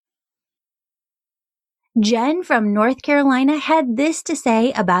Jen from North Carolina had this to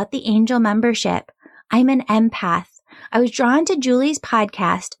say about the Angel membership. I'm an empath. I was drawn to Julie's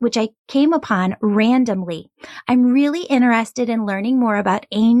podcast, which I came upon randomly. I'm really interested in learning more about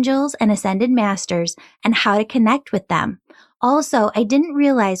angels and ascended masters and how to connect with them. Also, I didn't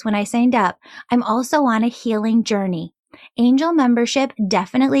realize when I signed up, I'm also on a healing journey. Angel membership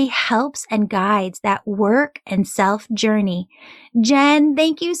definitely helps and guides that work and self journey. Jen,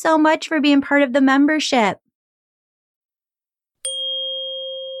 thank you so much for being part of the membership.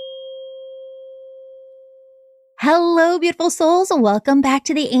 Hello, beautiful souls. Welcome back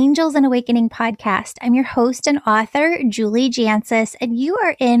to the Angels and Awakening podcast. I'm your host and author, Julie Jancius, and you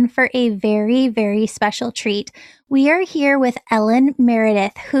are in for a very, very special treat. We are here with Ellen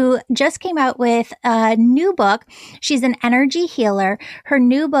Meredith, who just came out with a new book. She's an energy healer. Her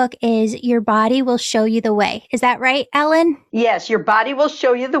new book is Your Body Will Show You the Way. Is that right, Ellen? Yes, Your Body Will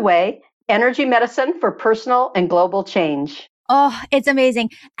Show You the Way, Energy Medicine for Personal and Global Change. Oh, it's amazing.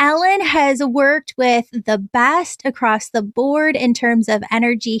 Ellen has worked with the best across the board in terms of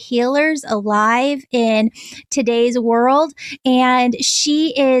energy healers alive in today's world. And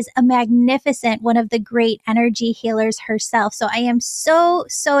she is a magnificent, one of the great energy healers herself. So I am so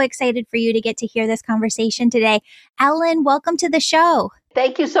excited for you to get to hear this conversation today. Ellen, welcome to the show.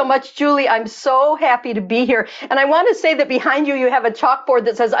 Thank you so much, Julie. I'm so happy to be here. And I want to say that behind you, you have a chalkboard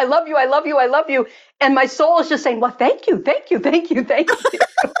that says, I love you, I love you, I love you. And my soul is just saying, well, thank you, thank you, thank you, thank you.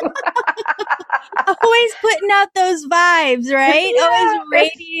 Always putting out those vibes, right? Yeah. Always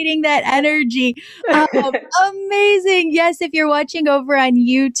radiating that energy. Amazing. Yes, if you're watching over on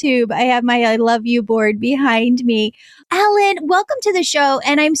YouTube, I have my I love you board behind me. Ellen, welcome to the show.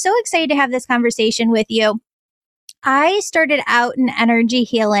 And I'm so excited to have this conversation with you. I started out in energy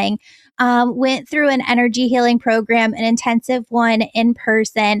healing, went through an energy healing program, an intensive one in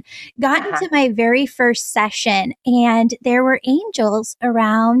person, got into my very first session, and there were angels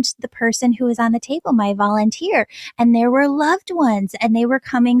around the person who was on the table, my volunteer, and there were loved ones, and they were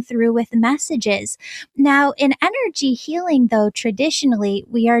coming through with messages. Now, in energy healing, though, traditionally,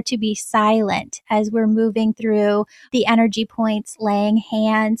 we are to be silent as we're moving through the energy points, laying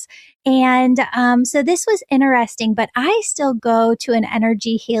hands. And so this was interesting, but I still go to an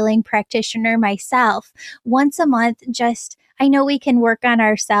energy healing practitioner myself once a month. I know we can work on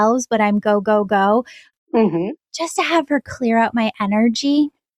ourselves, but I'm go. Just to have her clear out my energy.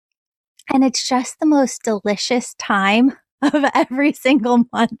 And it's just the most delicious time of every single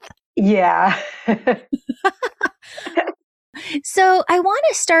month. Yeah. So I want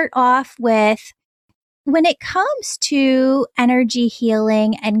to start off with, when it comes to energy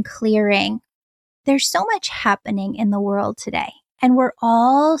healing and clearing, there's so much happening in the world today, and we're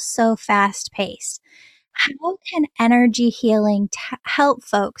all so fast paced. How can energy healing help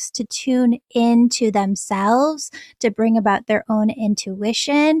folks to tune into themselves, to bring about their own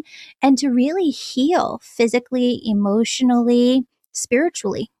intuition, and to really heal physically, emotionally,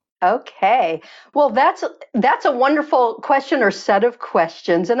 spiritually? Okay. Well, that's a wonderful question or set of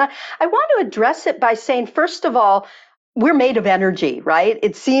questions. And I want to address it by saying, first of all, we're made of energy, right?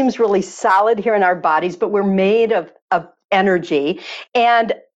 It seems really solid here in our bodies, but we're made of energy.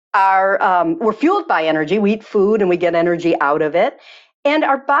 And we're fueled by energy. We eat food and we get energy out of it. And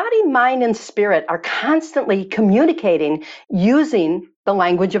our body, mind, and spirit are constantly communicating using the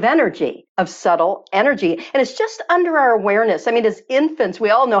language of energy, of subtle energy. And it's just under our awareness. I mean, as infants, we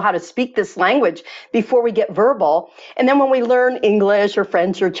all know how to speak this language before we get verbal. And then when we learn English or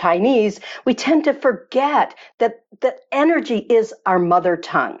French or Chinese, we tend to forget that energy is our mother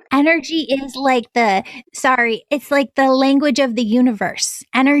tongue. Energy is it's like the language of the universe.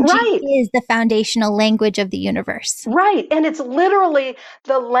 Energy is the foundational language of the universe. Right. And it's literally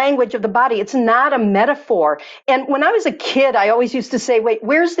the language of the body. It's not a metaphor. And when I was a kid, I always used to say, wait,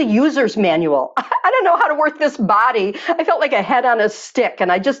 where's the user's manual? I don't know how to work this body. I felt like a head on a stick,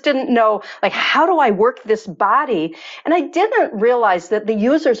 and I just didn't know, like, how do I work this body? And I didn't realize that the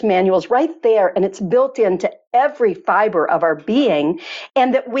user's manual is right there, and it's built into every fiber of our being,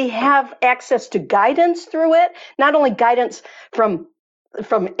 and that we have access to guidance through it, not only guidance from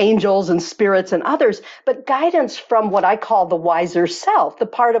angels and spirits and others, but guidance from what I call the wiser self, the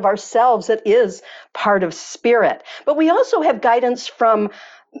part of ourselves that is part of spirit. But we also have guidance from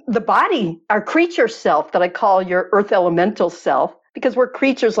the body, our creature self that I call your earth elemental self, because we're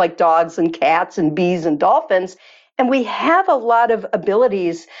creatures like dogs and cats and bees and dolphins. And we have a lot of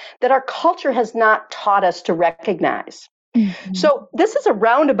abilities that our culture has not taught us to recognize. Mm-hmm. So this is a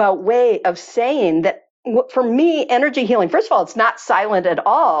roundabout way of saying that for me, energy healing, first of all, it's not silent at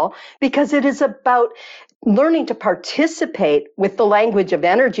all, because it is about learning to participate with the language of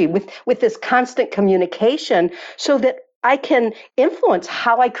energy, with this constant communication, so that I can influence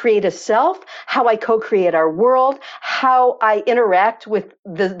how I create a self, how I co-create our world, how I interact with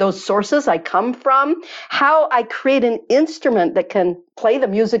those sources I come from, how I create an instrument that can play the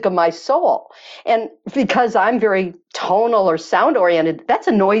music of my soul. And because I'm very tonal or sound oriented, that's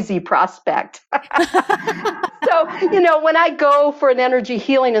a noisy prospect. So, when I go for an energy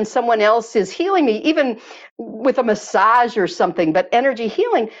healing and someone else is healing me, even with a massage or something, but energy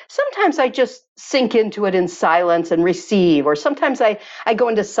healing, sometimes I just sink into it in silence and receive, or sometimes I go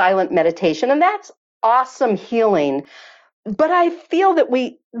into silent meditation, and that's awesome healing. But I feel that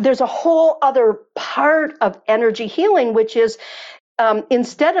there's a whole other part of energy healing, which is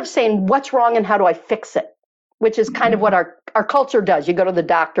instead of saying, what's wrong and how do I fix it? Which is kind of what our culture does. You go to the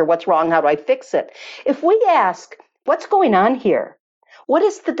doctor, what's wrong? How do I fix it? If we ask, what's going on here? What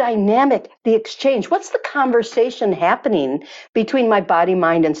is the dynamic, the exchange? What's the conversation happening between my body,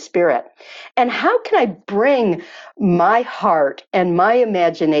 mind, and spirit? And how can I bring my heart and my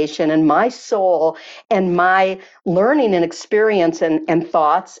imagination and my soul and my learning and experience and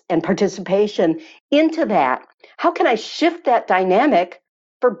thoughts and participation into that? How can I shift that dynamic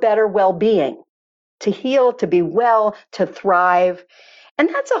for better well-being? To heal, to be well, to thrive. And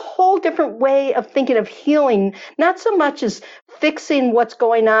that's a whole different way of thinking of healing, not so much as fixing what's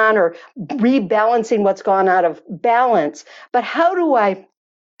going on or rebalancing what's gone out of balance, but how do I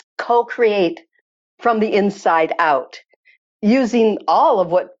co-create from the inside out, using all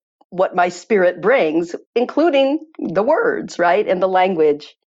of what my spirit brings, including the words, right, and the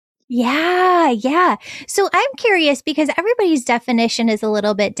language. Yeah. So I'm curious because everybody's definition is a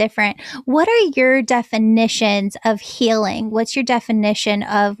little bit different. What are your definitions of healing? What's your definition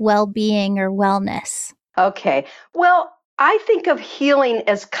of well-being or wellness? Okay. Well, I think of healing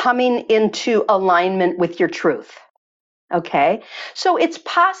as coming into alignment with your truth. Okay. So it's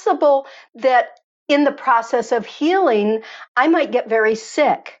possible that in the process of healing, I might get very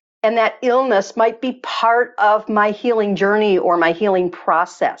sick. And that illness might be part of my healing journey or my healing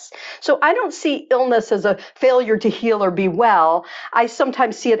process. So I don't see illness as a failure to heal or be well. I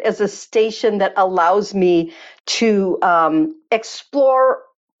sometimes see it as a station that allows me to explore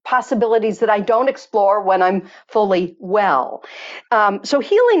possibilities that I don't explore when I'm fully well. So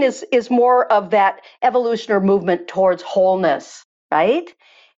healing is more of that evolution or movement towards wholeness, right?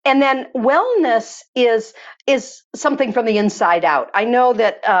 And then wellness is something from the inside out. I know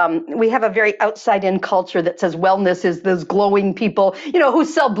that we have a very outside-in culture that says wellness is those glowing people, who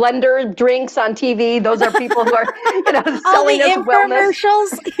sell blender drinks on TV. Those are people who are, selling us wellness.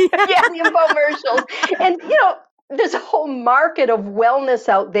 Infomercials. Yeah, the infomercials. And, there's a whole market of wellness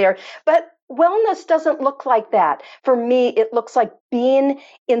out there, but wellness doesn't look like that. For me, it looks like being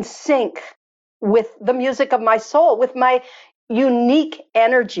in sync with the music of my soul, with my unique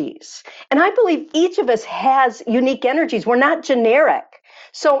energies. And I believe each of us has unique energies. We're not generic.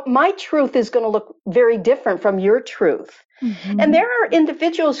 So my truth is going to look very different from your truth. Mm-hmm. And there are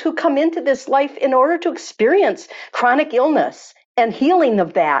individuals who come into this life in order to experience chronic illness and healing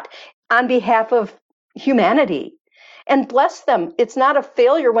of that on behalf of humanity. And bless them, it's not a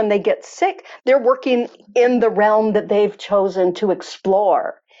failure when they get sick. They're working in the realm that they've chosen to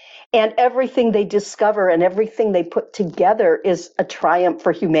explore. And everything they discover and everything they put together is a triumph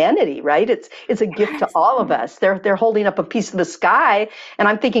for humanity, right? It's a gift to all of us. They're holding up a piece of the sky, and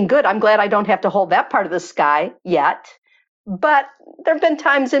I'm thinking, good, I'm glad I don't have to hold that part of the sky yet. But there have been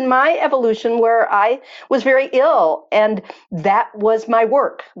times in my evolution where I was very ill, and that was my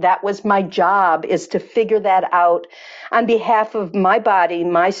work. That was my job, is to figure that out on behalf of my body,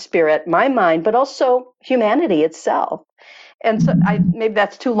 my spirit, my mind, but also humanity itself. And so maybe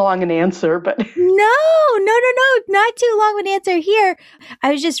that's too long an answer, but No, not too long an answer here.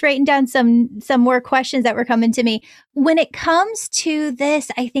 I was just writing down some more questions that were coming to me. When it comes to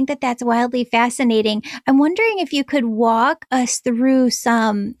this, I think that's wildly fascinating. I'm wondering if you could walk us through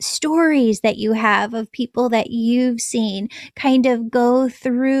some stories that you have of people that you've seen kind of go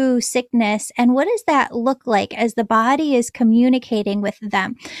through sickness, and what does that look like as the body is communicating with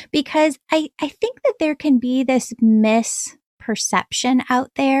them? Because I think that there can be this misperception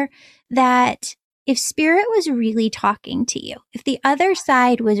out there that if spirit was really talking to you, if the other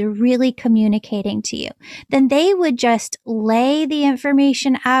side was really communicating to you, then they would just lay the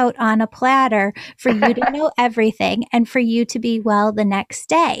information out on a platter for you to know everything and for you to be well the next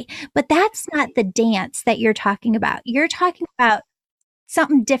day. But that's not the dance that you're talking about. You're talking about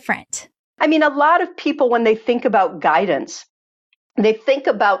something different. I mean, a lot of people, when they think about guidance, they think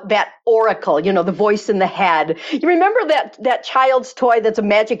about that oracle, the voice in the head. You remember that child's toy that's a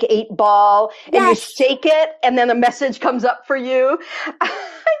magic 8-ball, and you Yes. shake it and then a message comes up for you? I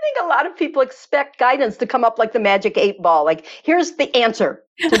think a lot of people expect guidance to come up like the magic 8-ball. Like, here's the answer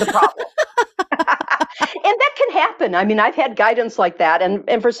to the problem. And that can happen. I mean, I've had guidance like that.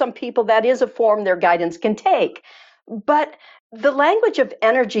 And for some people, that is a form their guidance can take. But the language of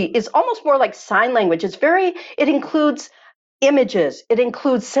energy is almost more like sign language. It includes images, it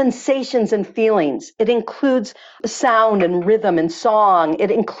includes sensations and feelings, it includes sound and rhythm and song, it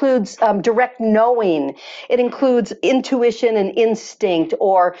includes direct knowing, it includes intuition and instinct,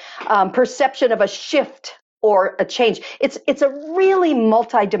 or perception of a shift or a change. It's a really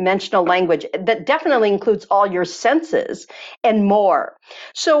multidimensional language that definitely includes all your senses and more.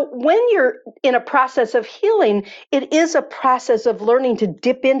 So when you're in a process of healing, it is a process of learning to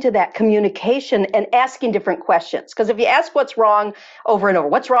dip into that communication and asking different questions. Because if you ask what's wrong over and over,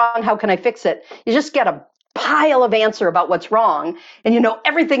 what's wrong, how can I fix it, you just get a pile of answer about what's wrong, and you know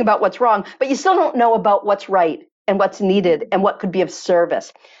everything about what's wrong, but you still don't know about what's right and what's needed and what could be of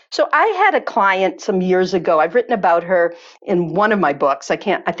service. So I had a client some years ago. I've written about her in one of my books. I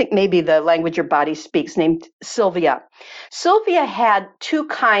think maybe The Language Your Body Speaks, named Sylvia. Sylvia had 2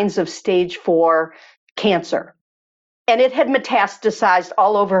 kinds of stage 4 cancer, and it had metastasized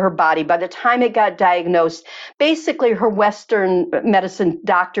all over her body. By the time it got diagnosed, basically her Western medicine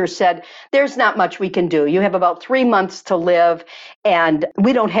doctor said, there's not much we can do. You have about 3 months to live, and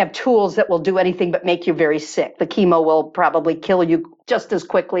we don't have tools that will do anything but make you very sick. The chemo will probably kill you just as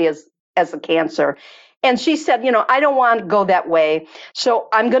quickly as the cancer. And she said, I don't want to go that way. So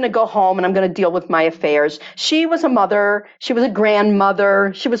I'm going to go home and I'm going to deal with my affairs. She was a mother. She was a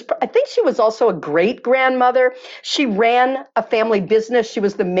grandmother. I think she was also a great grandmother. She ran a family business. She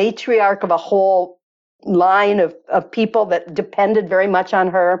was the matriarch of a whole line of people that depended very much on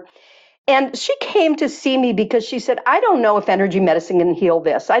her. And she came to see me because she said, I don't know if energy medicine can heal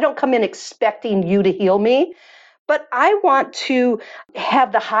this. I don't come in expecting you to heal me, but I want to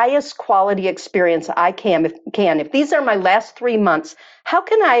have the highest quality experience I can. If these are my last 3 months, how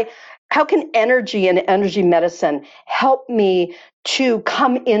can energy and energy medicine help me to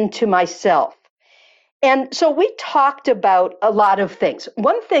come into myself? And so we talked about a lot of things.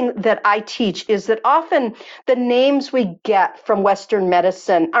 One thing that I teach is that often the names we get from Western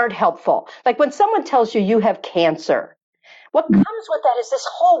medicine aren't helpful. Like when someone tells you have cancer, what comes with that is this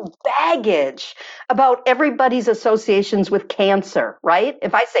whole baggage about everybody's associations with cancer, right?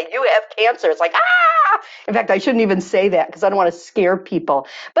 If I say you have cancer, it's like, ah! In fact, I shouldn't even say that because I don't want to scare people.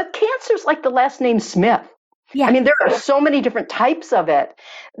 But cancer's like the last name Smith. Yeah. I mean, there are so many different types of it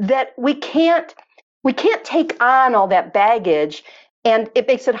that we can't take on all that baggage, and it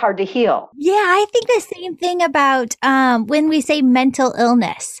makes it hard to heal. Yeah, I think the same thing about when we say mental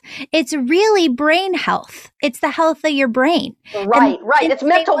illness. It's really brain health. It's the health of your brain. Right. It's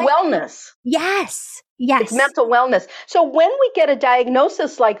mental wellness. Yes. It's mental wellness. So when we get a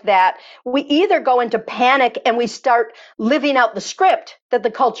diagnosis like that, we either go into panic and we start living out the script that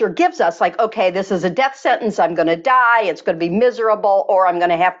the culture gives us, like, okay, this is a death sentence, I'm going to die, it's going to be miserable, or I'm going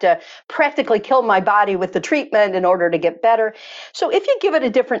to have to practically kill my body with the treatment in order to get better. So if you give it a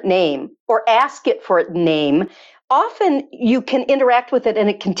different name or ask it for a name, often you can interact with it and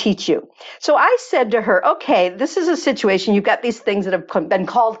it can teach you. So I said to her, okay, this is a situation. You've got these things that have been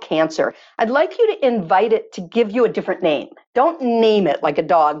called cancer. I'd like you to invite it to give you a different name. Don't name it like a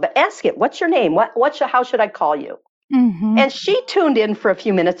dog, but ask it, what's your name? How should I call you? Mm-hmm. And she tuned in for a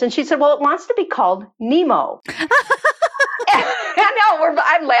few minutes and she said, well, it wants to be called Nemo. I know,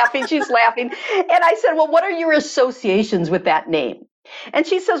 I'm laughing. She's laughing. And I said, well, what are your associations with that name? And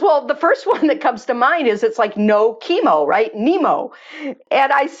she says, well, the first one that comes to mind is it's like no chemo, right? Nemo.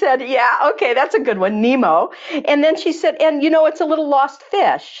 And I said, yeah, okay, that's a good one, Nemo. And then she said, and it's a little lost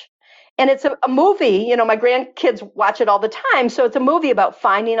fish. And it's a movie, my grandkids watch it all the time. So it's a movie about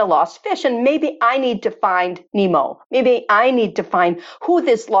finding a lost fish. And maybe I need to find Nemo. Maybe I need to find who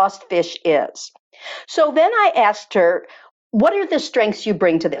this lost fish is. So then I asked her, what are the strengths you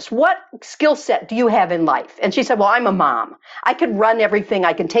bring to this? What skill set do you have in life? And she said, well, I'm a mom. I can run everything.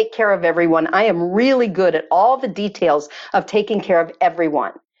 I can take care of everyone. I am really good at all the details of taking care of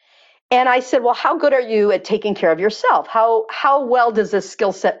everyone. And I said, well, how good are you at taking care of yourself? How well does this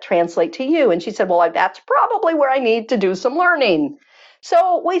skill set translate to you? And she said, well, that's probably where I need to do some learning.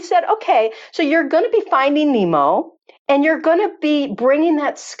 So we said, okay, so you're going to be finding Nemo. And you're going to be bringing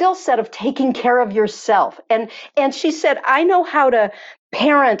that skill set of taking care of yourself. And she said, I know how to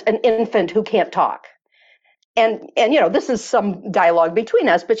parent an infant who can't talk. And this is some dialogue between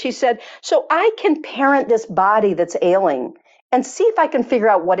us, but she said, so I can parent this body that's ailing and see if I can figure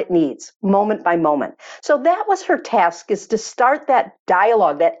out what it needs moment by moment. So that was her task, is to start that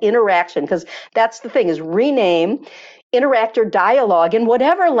dialogue, that interaction, because that's the thing, is rename, interact, or dialogue in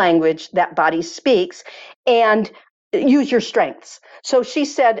whatever language that body speaks, and use your strengths. So she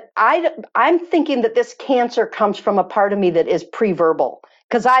said, I'm thinking that this cancer comes from a part of me that is pre-verbal,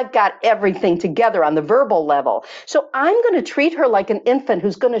 because I've got everything together on the verbal level. So I'm going to treat her like an infant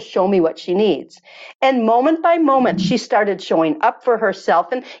who's going to show me what she needs. And moment by moment, she started showing up for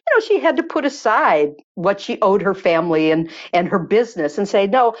herself. And, she had to put aside what she owed her family and her business and say,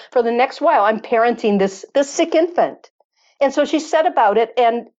 no, for the next while, I'm parenting this sick infant. And so she set about it.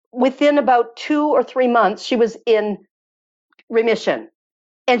 And within about 2 or 3 months, she was in remission.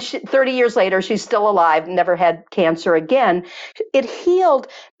 And 30 years later, she's still alive, never had cancer again. It healed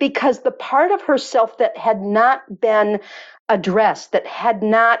because the part of herself that had not been addressed, that had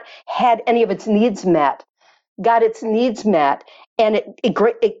not had any of its needs met, got its needs met. And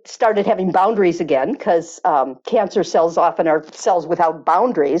it started having boundaries again, because cancer cells often are cells without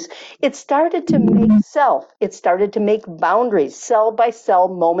boundaries. It started to make self. It started to make boundaries, cell by cell,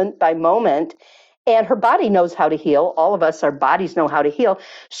 moment by moment. And her body knows how to heal. All of us, our bodies know how to heal.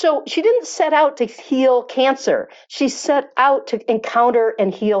 So she didn't set out to heal cancer. She set out to encounter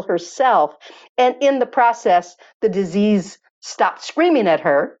and heal herself. And in the process, the disease stopped screaming at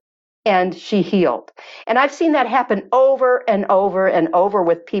her, and she healed. And I've seen that happen over and over and over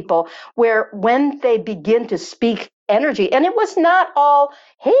with people, where when they begin to speak energy, and it was not all,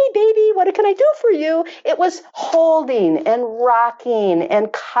 hey, baby, what can I do for you? It was holding and rocking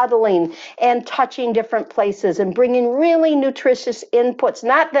and cuddling and touching different places and bringing really nutritious inputs.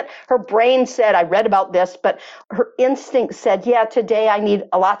 Not that her brain said, I read about this, but her instinct said, yeah, today I need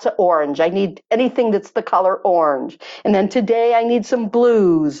lots of orange. I need anything that's the color orange. And then today I need some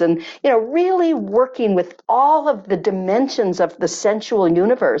blues. And, really working with all of the dimensions of the sensual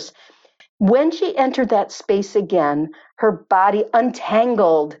universe. When she entered that space again, her body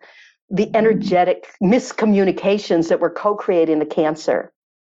untangled the energetic miscommunications that were co-creating the cancer.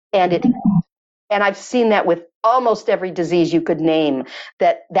 And I've seen that with almost every disease you could name,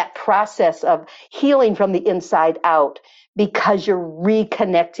 that process of healing from the inside out, because you're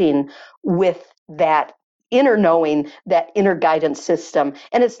reconnecting with that inner knowing, that inner guidance system.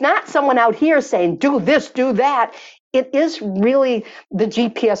 And it's not someone out here saying, do this, do that. It is really the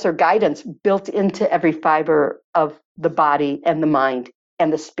GPS or guidance built into every fiber of the body and the mind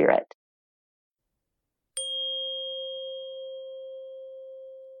and the spirit.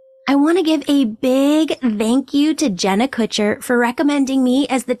 I want to give a big thank you to Jenna Kutcher for recommending me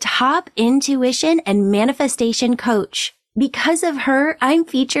as the top intuition and manifestation coach. Because of her, I'm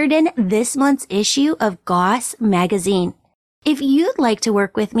featured in this month's issue of Goss magazine. If you'd like to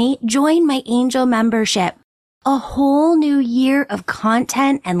work with me, join my Angel membership. A whole new year of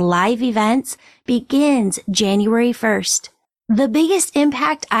content and live events begins January 1st. The biggest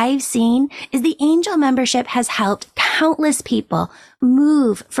impact I've seen is the Angel membership has helped countless people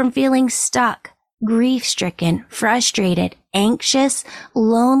move from feeling stuck, grief-stricken, frustrated, anxious,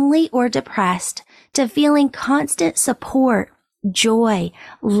 lonely, or depressed to feeling constant support, joy,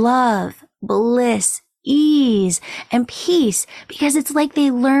 love, bliss, ease, and peace, because it's like they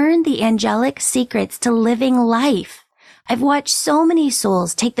learn the angelic secrets to living life. I've watched so many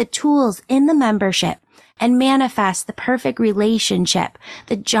souls take the tools in the membership and manifest the perfect relationship,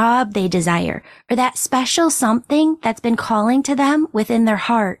 the job they desire, or that special something that's been calling to them within their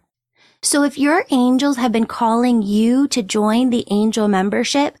heart. So if your angels have been calling you to join the Angel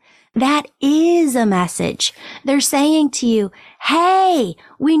membership, that is a message. They're saying to you, hey,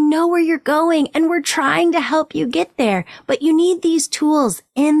 we know where you're going and we're trying to help you get there, but you need these tools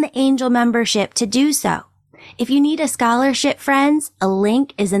in the Angel membership to do so. If you need a scholarship, friends, a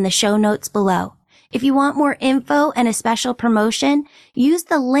link is in the show notes below. If you want more info and a special promotion, use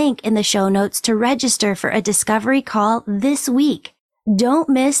the link in the show notes to register for a discovery call this week. Don't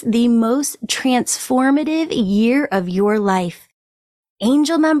miss the most transformative year of your life.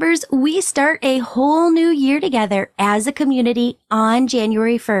 Angel members, we start a whole new year together as a community on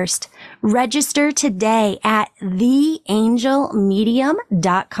January 1st. Register today at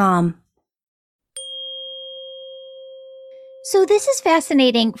theangelmedium.com. So this is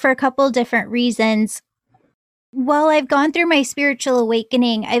fascinating for a couple different reasons. While I've gone through my spiritual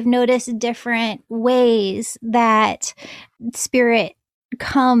awakening, I've noticed different ways that spirit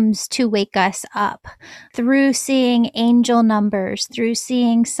comes to wake us up through seeing angel numbers, through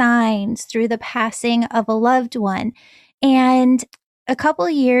seeing signs, through the passing of a loved one. And a couple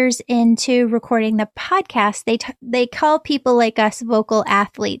years into recording the podcast, they call people like us vocal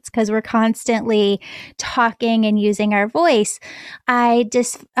athletes because we're constantly talking and using our voice. I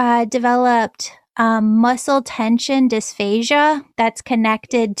just developed muscle tension dysphagia that's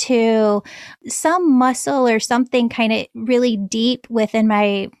connected to some muscle or something kind of really deep within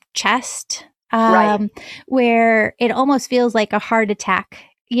my chest, Right. where it almost feels like a heart attack,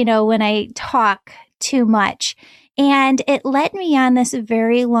 when I talk too much. And it led me on this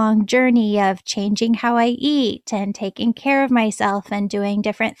very long journey of changing how I eat and taking care of myself and doing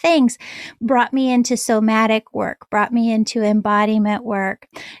different things. Brought me into somatic work, brought me into embodiment work,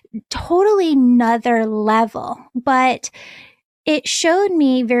 totally another level. But it showed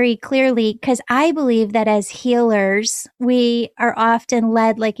me very clearly because I believe that as healers, we are often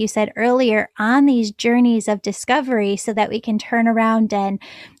led, like you said earlier, on these journeys of discovery so that we can turn around and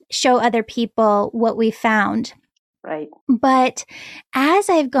show other people what we found. Right. But as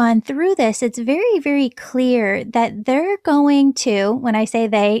I've gone through this, it's very, very clear that they're going to, when I say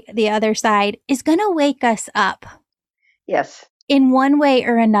they, the other side, is going to wake us up. Yes. In one way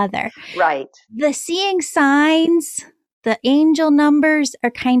or another. Right. The seeing signs, the angel numbers are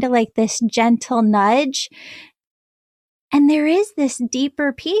kind of like this gentle nudge. And there is this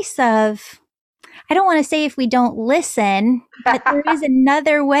deeper piece of, I don't want to say if we don't listen, but there is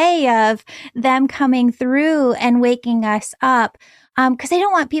another way of them coming through and waking us up. Because I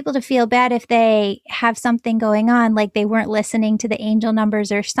don't want people to feel bad if they have something going on, like they weren't listening to the angel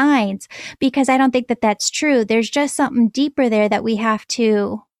numbers or signs, because I don't think that that's true. There's just something deeper there that we have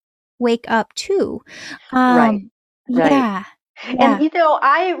to wake up to. Right. Right. Yeah. And, Yeah.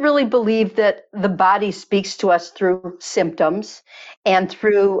 I really believe that the body speaks to us through symptoms and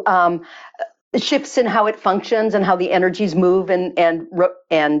through shifts in how it functions and how the energies move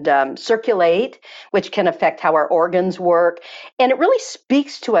and circulate, which can affect how our organs work. And it really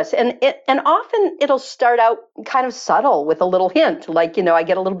speaks to us. And often it'll start out kind of subtle with a little hint, like, I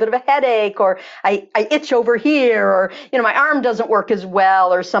get a little bit of a headache, or I itch over here, or, my arm doesn't work as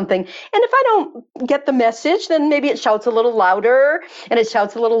well or something. And if I don't get the message, then maybe it shouts a little louder and it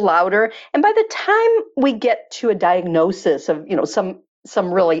shouts a little louder. And by the time we get to a diagnosis of,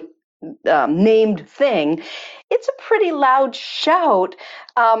 some really named thing, it's a pretty loud shout.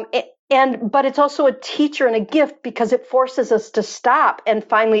 But it's also a teacher and a gift because it forces us to stop and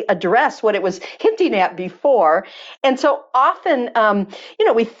finally address what it was hinting at before. And so often,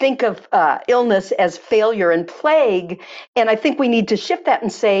 we think of illness as failure and plague. And I think we need to shift that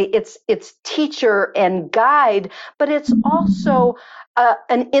and say it's teacher and guide, but it's also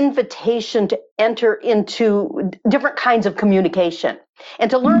an invitation to enter into different kinds of communication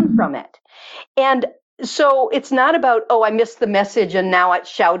and to learn from it. And so it's not about, oh, I missed the message and now it's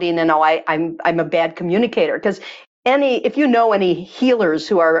shouting and I'm a bad communicator. Because if you know any healers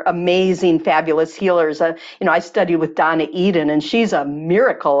who are amazing, fabulous healers, I studied with Donna Eden, and she's a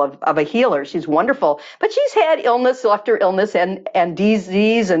miracle of a healer. She's wonderful, but she's had illness after illness and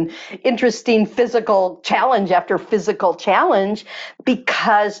disease and interesting physical challenge after physical challenge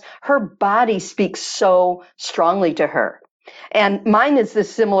because her body speaks so strongly to her. And mine is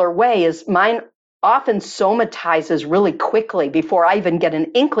this similar way, is mine often somatizes really quickly before I even get an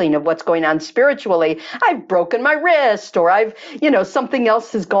inkling of what's going on spiritually. I've broken my wrist, or I've, something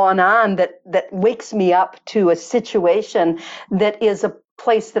else has gone on that wakes me up to a situation that is a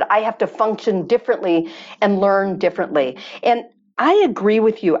place that I have to function differently and learn differently. And I agree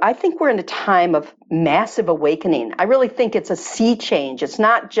with you. I think we're in a time of massive awakening. I really think it's a sea change. It's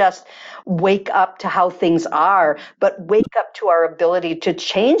not just wake up to how things are, but wake up to our ability to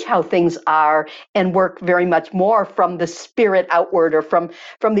change how things are and work very much more from the spirit outward, or from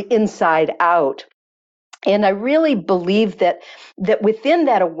the inside out. And I really believe that within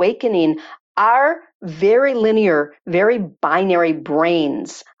that awakening, our very linear, very binary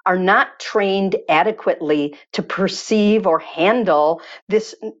brains are not trained adequately to perceive or handle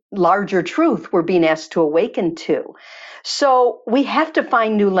this larger truth we're being asked to awaken to. So we have to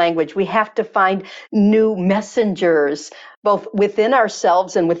find new language. We have to find new messengers, both within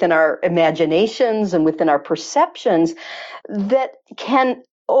ourselves and within our imaginations and within our perceptions, that can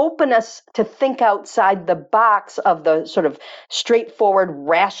open us to think outside the box of the sort of straightforward,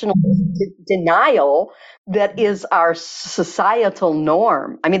 rational denial that is our societal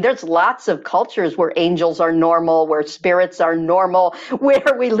norm. I mean, there's lots of cultures where angels are normal, where spirits are normal, where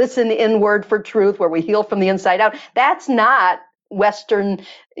we listen inward for truth, where we heal from the inside out. That's not Western,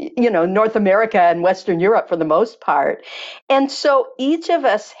 North America and Western Europe for the most part. And so each of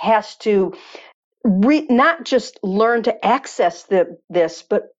us has to not just learn to access this,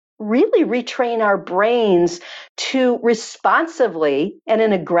 but really retrain our brains to responsively and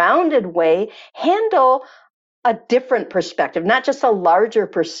in a grounded way handle a different perspective, not just a larger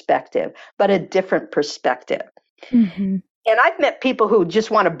perspective, but a different perspective. Mm-hmm. And I've met people who just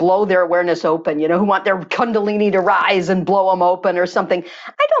want to blow their awareness open, who want their kundalini to rise and blow them open or something.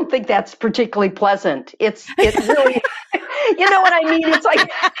 I don't think that's particularly pleasant. It really, you know what I mean? It's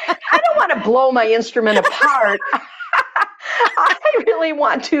like, I don't want to blow my instrument apart. I really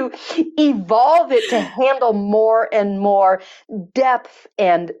want to evolve it to handle more and more depth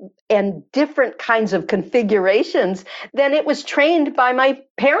and different kinds of configurations than it was trained by my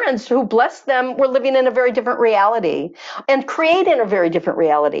parents, who, bless them, were living in a very different reality and creating a very different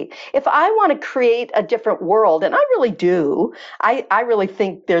reality. If I want to create a different world, and I really do, I really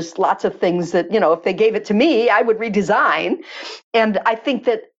think there's lots of things that, if they gave it to me, I would redesign. And I think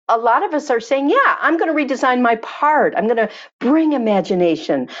that a lot of us are saying, yeah, I'm going to redesign my part. I'm going to bring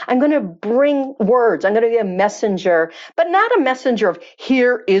imagination. I'm going to bring words. I'm going to be a messenger, but not a messenger of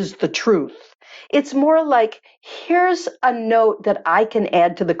here is the truth. It's more like, here's a note that I can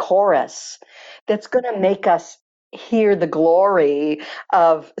add to the chorus that's going to make us hear the glory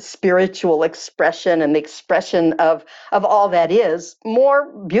of spiritual expression and the expression of all that is more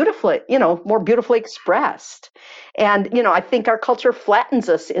beautifully, more beautifully expressed. And, I think our culture flattens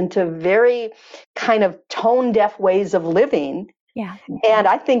us into very kind of tone deaf ways of living. Yeah. And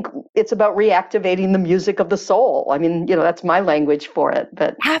I think it's about reactivating the music of the soul. I mean, that's my language for it.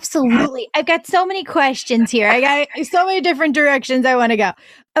 But absolutely. I've got so many questions here. I got so many different directions I want to go.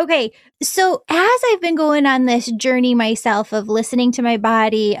 Okay. So as I've been going on this journey myself of listening to my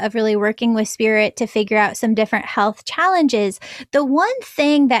body, of really working with spirit to figure out some different health challenges, the one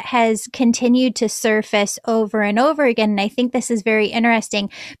thing that has continued to surface over and over again, and I think this is very interesting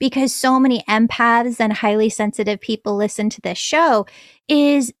because so many empaths and highly sensitive people listen to this show,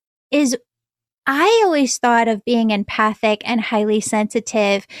 is I always thought of being empathic and highly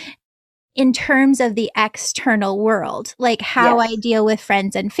sensitive in terms of the external world, like how I deal with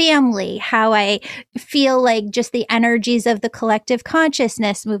friends and family, how I feel like just the energies of the collective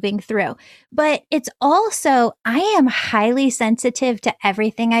consciousness moving through. But it's also, I am highly sensitive to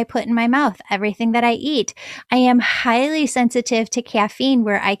everything I put in my mouth, everything that I eat. I am highly sensitive to caffeine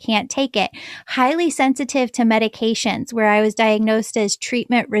where I can't take it, highly sensitive to medications where I was diagnosed as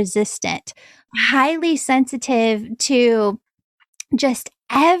treatment resistant, highly sensitive to just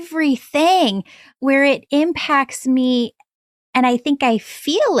everything where it impacts me. And I think I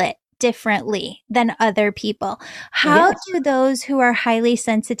feel it differently than other people. How do those who are highly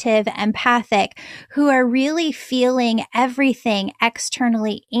sensitive, empathic, who are really feeling everything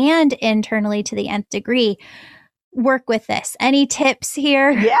externally and internally to the nth degree, work with this? Any tips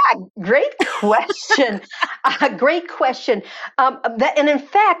here? Yeah, great question. Great question. And in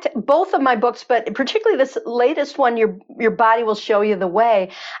fact, both of my books, but particularly this latest one, Your Body Will Show You the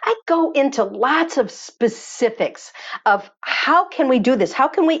Way, I go into lots of specifics of how can we do this? How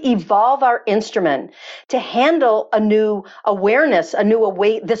can we evolve our instrument to handle a new awareness,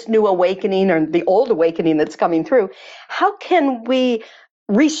 this new awakening or the old awakening that's coming through? How can we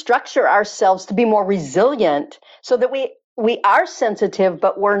restructure ourselves to be more resilient so that we are sensitive,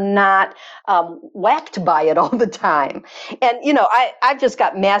 but we're not whacked by it all the time? And, I've just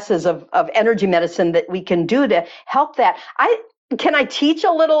got masses of energy medicine that we can do to help that. Can I teach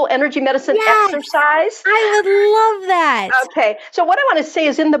a little energy medicine exercise? I would love that. Okay. So what I want to say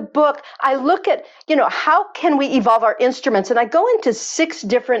is, in the book, I look at, how can we evolve our instruments? And I go into 6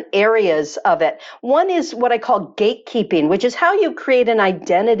 different areas of it. One is what I call gatekeeping, which is how you create an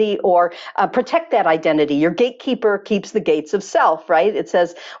identity or protect that identity. Your gatekeeper keeps the gates of self, right? It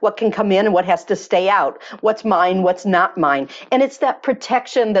says what can come in and what has to stay out, what's mine, what's not mine. And it's that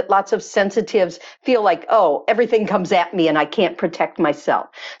protection that lots of sensitives feel like, oh, everything comes at me and I can't protect myself.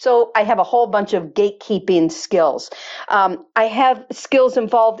 So I have a whole bunch of gatekeeping skills. I have skills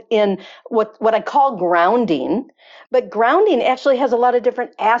involved in what I call grounding, but grounding actually has a lot of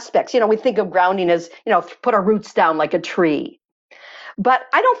different aspects. We think of grounding as, put our roots down like a tree. But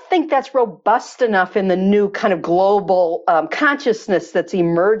I don't think that's robust enough in the new kind of global consciousness that's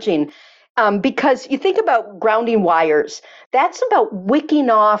emerging. Because you think about grounding wires, that's about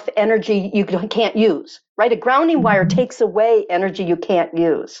wicking off energy you can't use, right? A grounding wire takes away energy you can't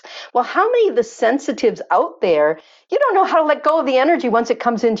use. Well, how many of the sensitives out there, you don't know how to let go of the energy once it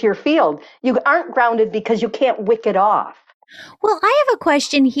comes into your field? You aren't grounded because you can't wick it off. Well, I have a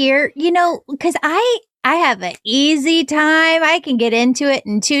question here, because I have an easy time. I can get into it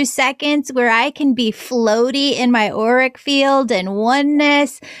in 2 seconds where I can be floaty in my auric field and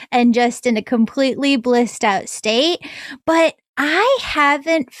oneness and just in a completely blissed out state. But I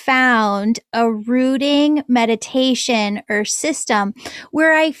haven't found a rooting meditation or system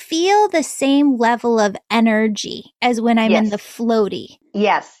where I feel the same level of energy as when I'm in the Yes. floaty.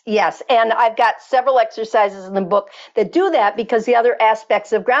 Yes, yes. And I've got several exercises in the book that do that because the other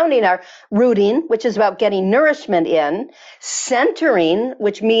aspects of grounding are rooting, which is about getting nourishment in, centering,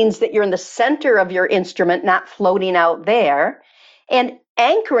 which means that you're in the center of your instrument, not floating out there, and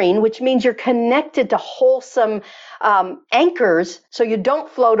anchoring, which means you're connected to wholesome anchors so you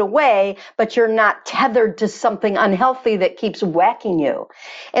don't float away, but you're not tethered to something unhealthy that keeps whacking you.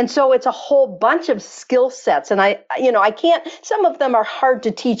 And so it's a whole bunch of skill sets. And I can't, some of them are hard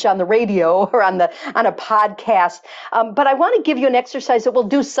to teach on the radio or on a podcast. But I want to give you an exercise that will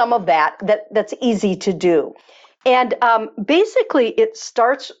do some of that's easy to do. And basically, it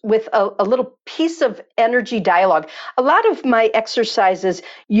starts with a little piece of energy dialogue. A lot of my exercises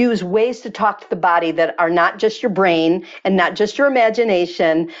use ways to talk to the body that are not just your brain and not just your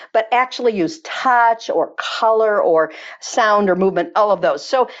imagination, but actually use touch or color or sound or movement, all of those.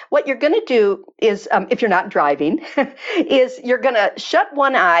 So what you're going to do is, if you're not driving, is you're going to shut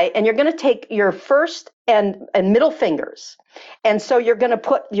one eye and you're going to take your first and middle fingers. And so you're going to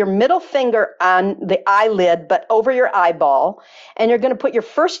put your middle finger on the eyelid, but over your eyeball, and you're going to put your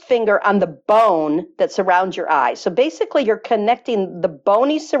first finger on the bone that surrounds your eye. So basically you're connecting the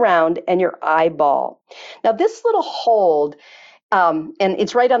bony surround and your eyeball. Now this little hold, and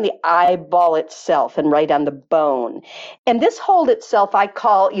it's right on the eyeball itself and right on the bone. And this hold itself, I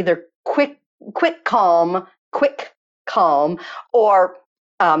call either quick calm, or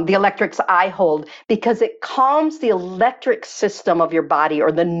the electric's eye hold, because it calms the electric system of your body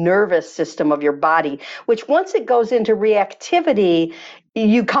or the nervous system of your body, which once it goes into reactivity,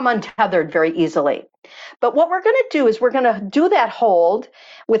 you come untethered very easily. But what we're going to do is we're going to do that hold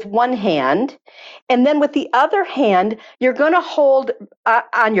with one hand. And then with the other hand, you're going to hold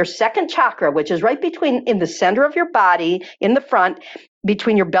on your second chakra, which is right in the center of your body, in the front,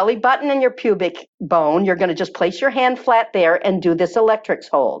 between your belly button and your pubic bone. You're going to just place your hand flat there and do this electrics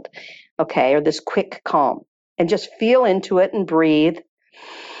hold, okay, or this quick calm. And just feel into it and breathe.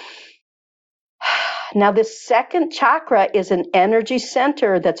 Now, this second chakra is an energy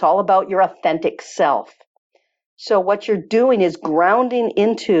center that's all about your authentic self. So what you're doing is grounding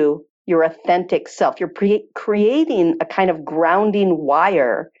into your authentic self. You're creating a kind of grounding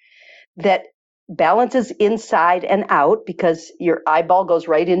wire that balances inside and out, because your eyeball goes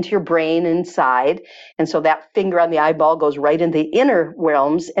right into your brain inside. And so that finger on the eyeball goes right into the inner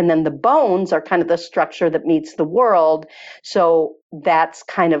realms. And then the bones are kind of the structure that meets the world. So that's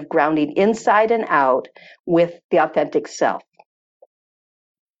kind of grounding inside and out with the authentic self.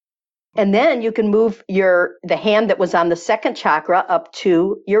 And then you can move the hand that was on the second chakra up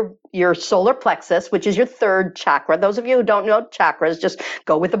to your solar plexus, which is your third chakra. Those of you who don't know chakras, just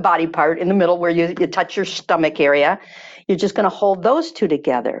go with the body part in the middle where you touch your stomach area. You're just going to hold those two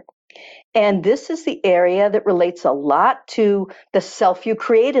together. And this is the area that relates a lot to the self you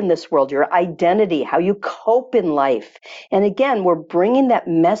create in this world, your identity, how you cope in life. And again, we're bringing that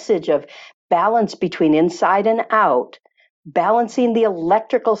message of balance between inside and out, balancing the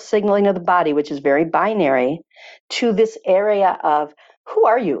electrical signaling of the body, which is very binary, to this area of who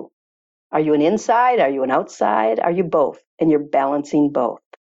are you? Are you an inside? Are you an outside? Are you both? And you're balancing both.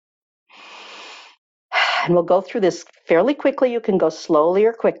 And we'll go through this fairly quickly. You can go slowly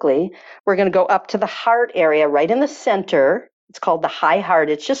or quickly. We're going to go up to the heart area right in the center. It's called the high heart.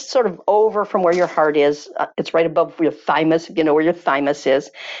 It's just sort of over from where your heart is. It's right above your thymus, if you know where your thymus is.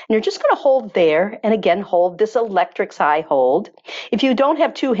 And you're just going to hold there. And again, hold this electric's eye hold. If you don't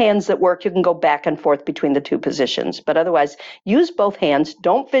have two hands that work, you can go back and forth between the two positions. But otherwise, use both hands.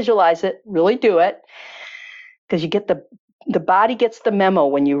 Don't visualize it. Really do it. Because you get the body gets the memo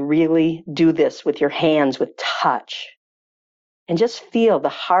when you really do this with your hands, with touch. And just feel the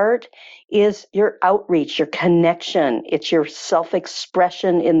heart is your outreach, your connection. It's your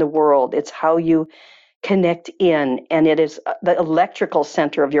self-expression in the world. It's how you connect in, and it is the electrical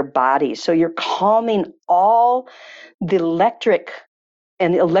center of your body. So you're calming all the electric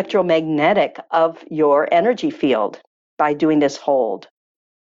and electromagnetic of your energy field by doing this hold.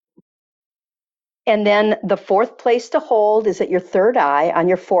 And then the fourth place to hold is at your third eye on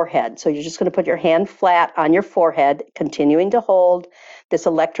your forehead. So you're just going to put your hand flat on your forehead, continuing to hold this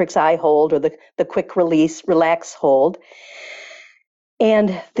electric's eye hold, or the quick release, relax hold.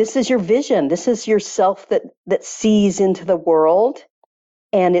 And this is your vision. This is yourself that sees into the world.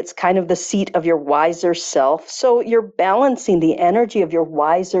 And it's kind of the seat of your wiser self. So you're balancing the energy of your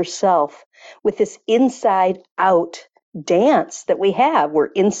wiser self with this inside out dance that we have. We're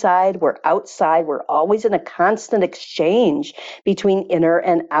inside, we're outside, we're always in a constant exchange between inner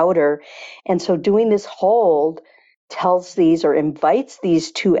and outer. And so doing this hold tells these or invites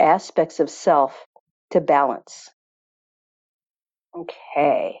these two aspects of self to balance.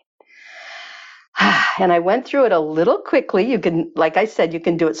 Okay. And I went through it a little quickly. You can, like I said, you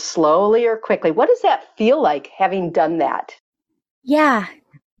can do it slowly or quickly. What does that feel like having done that? Yeah,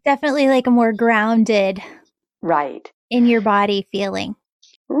 definitely like a more grounded Right. in your body feeling.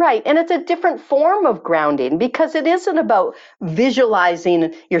 Right. And it's a different form of grounding because it isn't about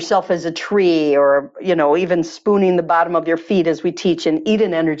visualizing yourself as a tree or, even spooning the bottom of your feet as we teach in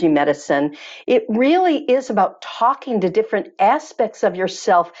Eden Energy Medicine. It really is about talking to different aspects of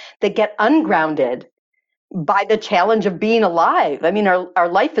yourself that get ungrounded by the challenge of being alive. I mean, our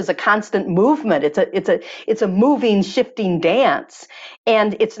life is a constant movement. It's a moving, shifting dance,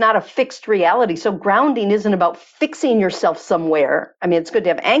 and it's not a fixed reality. So grounding isn't about fixing yourself somewhere. I mean, it's good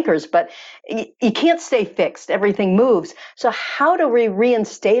to have anchors, but you can't stay fixed. Everything moves. So how do we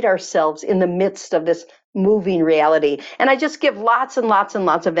reinstate ourselves in the midst of this moving reality? And I just give lots and lots and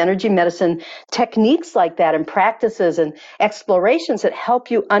lots of energy medicine techniques like that and practices and explorations that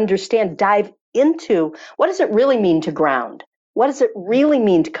help you understand, dive into what does it really mean to ground? What does it really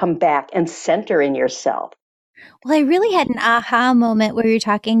mean to come back and center in yourself? Well, I really had an aha moment where you were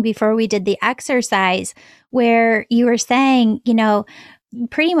talking before we did the exercise, where you were saying,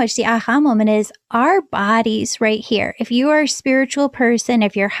 pretty much the aha moment is our bodies right here. If you are a spiritual person,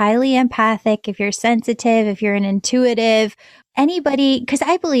 if you're highly empathic, if you're sensitive, if you're an intuitive, anybody, because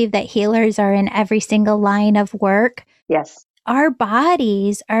I believe that healers are in every single line of work. Yes. Our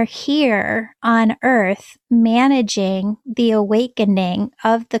bodies are here on earth managing the awakening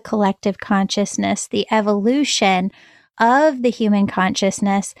of the collective consciousness, the evolution of the human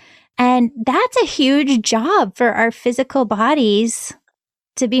consciousness. And that's a huge job for our physical bodies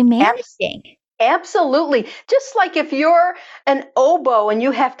to be managing. Absolutely. Just like if you're an oboe and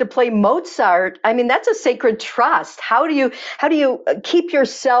you have to play Mozart, I mean, that's a sacred trust. How do you keep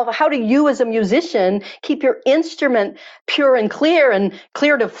yourself, how do you as a musician keep your instrument pure and clear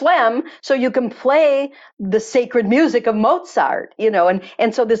to phlegm so you can play the sacred music of Mozart,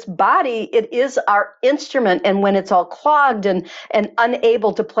 and so this body, it is our instrument. And when it's all clogged and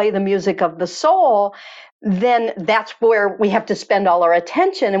unable to play the music of the soul, then that's where we have to spend all our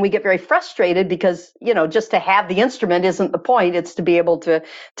attention, and we get very frustrated because, just to have the instrument isn't the point. It's to be able to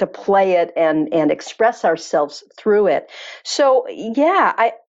play it and express ourselves through it. So yeah,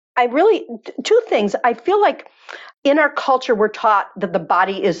 I really, two things. I feel like in our culture, we're taught that the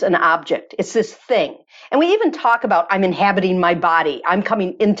body is an object. It's this thing. And we even talk about, I'm inhabiting my body. I'm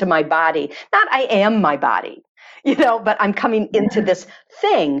coming into my body. Not I am my body, but I'm coming into this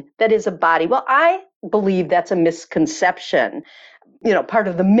thing that is a body. Well, I believe that's a misconception, part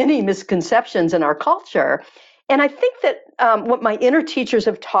of the many misconceptions in our culture. And I think that what my inner teachers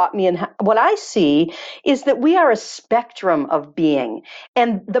have taught me and what I see is that we are a spectrum of being,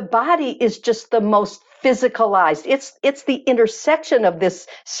 and the body is just the most physicalized. It's the intersection of this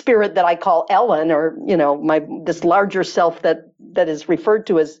spirit that I call Ellen, or this larger self that is referred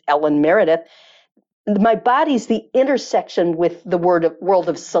to as Ellen Meredith. My body's the intersection with the world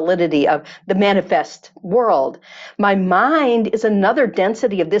of solidity, of the manifest world. My mind is another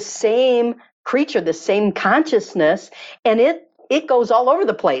density of this same creature, this same consciousness, and it goes all over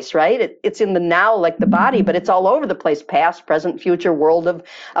the place, right? It's in the now like the body, but it's all over the place, past, present, future, world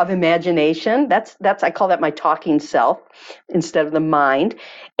of imagination. That's I call that my talking self instead of the mind.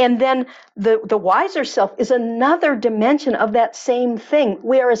 And then the wiser self is another dimension of that same thing.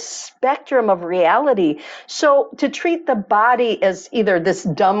 We are a spectrum of reality. So to treat the body as either this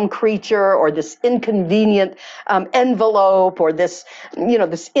dumb creature or this inconvenient envelope or this,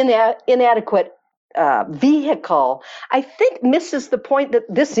 this inadequate vehicle, I think misses the point that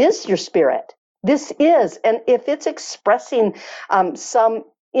this is your spirit. This is, and if it's expressing some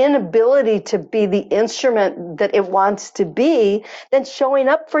inability to be the instrument that it wants to be, then showing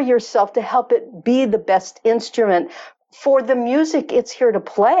up for yourself to help it be the best instrument for the music it's here to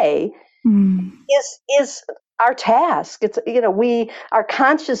play is our task. It's, our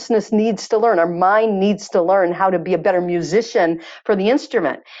consciousness needs to learn, our mind needs to learn how to be a better musician for the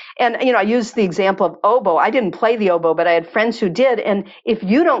instrument. And, I used the example of oboe. I didn't play the oboe, but I had friends who did. And if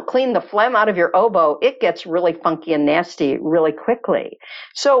you don't clean the phlegm out of your oboe, it gets really funky and nasty really quickly.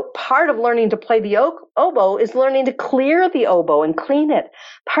 So part of learning to play the oboe is learning to clear the oboe and clean it.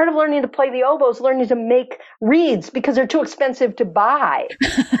 Part of learning to play the oboe is learning to make reeds because they're too expensive to buy.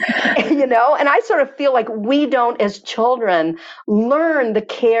 And I sort of feel like we don't, as children, learn the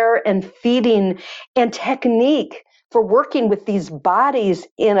care and feeding and technique for working with these bodies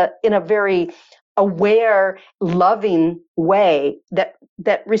in a very aware, loving way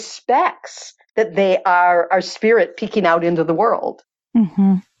that respects that they are our spirit peeking out into the world.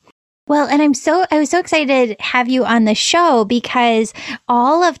 Mm-hmm. Well, and I was so excited to have you on the show because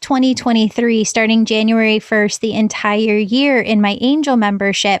all of 2023, starting January 1st, the entire year in my angel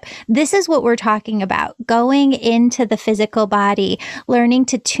membership, this is what we're talking about: going into the physical body, learning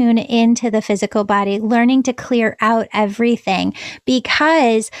to tune into the physical body, learning to clear out everything.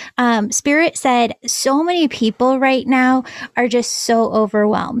 Because Spirit said so many people right now are just so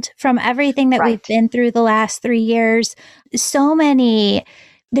overwhelmed from everything that we've been through the last 3 years.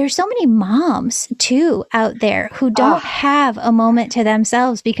 There's so many moms too out there who don't have a moment to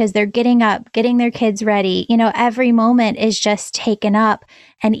themselves because they're getting up, getting their kids ready. Every moment is just taken up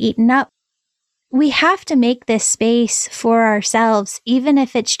and eaten up. We have to make this space for ourselves, even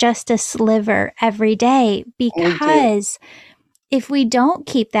if it's just a sliver every day, because if we don't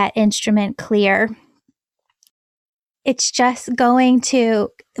keep that instrument clear, it's just going to,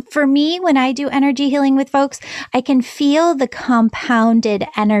 for me, when I do energy healing with folks, I can feel the compounded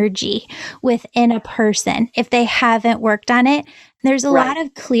energy within a person if they haven't worked on it. There's a lot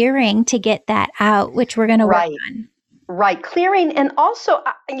of clearing to get that out, which we're going to work on. Right. Clearing. And also,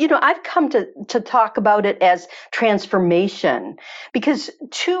 I've come to talk about it as transformation, because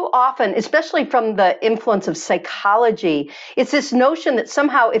too often, especially from the influence of psychology, it's this notion that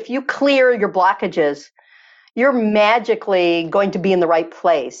somehow if you clear your blockages, you're magically going to be in the right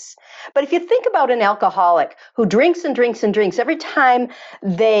place. But if you think about an alcoholic who drinks and drinks and drinks, every time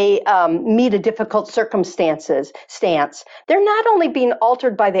they meet a difficult stance, they're not only being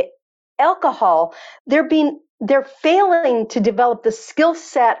altered by the alcohol, they're failing to develop the skill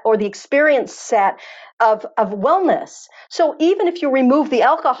set or the experience set of wellness. So even if you remove the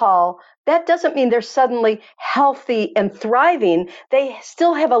alcohol, that doesn't mean they're suddenly healthy and thriving. They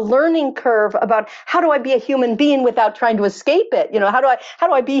still have a learning curve about how do I be a human being without trying to escape it? How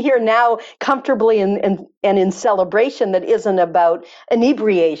do I be here now comfortably and in celebration that isn't about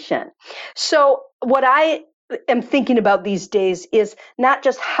inebriation? So what I am thinking about these days is not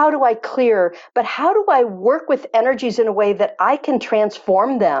just how do I clear, but how do I work with energies in a way that I can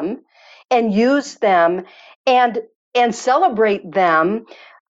transform them and use them and celebrate them,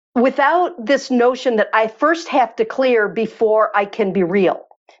 without this notion that I first have to clear before I can be real,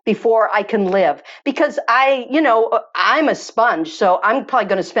 before I can live. Because I'm a sponge, so I'm probably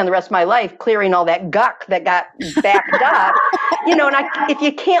going to spend the rest of my life clearing all that guck that got backed up. And if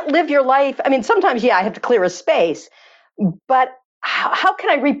you can't live your life, sometimes, I have to clear a space, but how can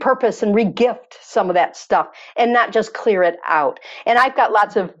I repurpose and regift some of that stuff and not just clear it out? And I've got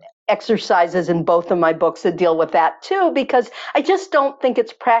lots of exercises in both of my books that deal with that too, because I just don't think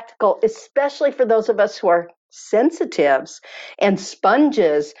it's practical, especially for those of us who are sensitives and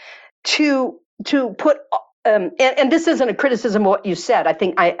sponges, to put, and this isn't a criticism of what you said. I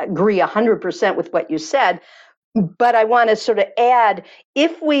think I agree 100% with what you said, but I want to sort of add,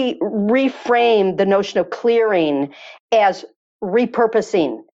 if we reframe the notion of clearing as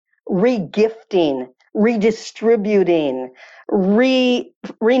repurposing, regifting, redistributing,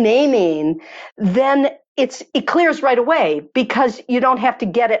 renaming, then it clears right away, because you don't have to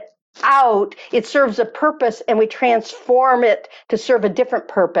get it out. It serves a purpose, and we transform it to serve a different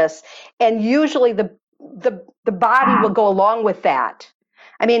purpose. And usually the body will go along with that.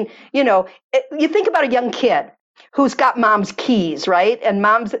 You think about a young kid who's got mom's keys, right? And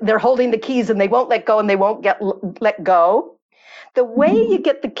they're holding the keys and they won't let go and they won't let go. The way you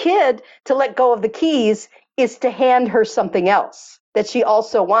get the kid to let go of the keys is to hand her something else that she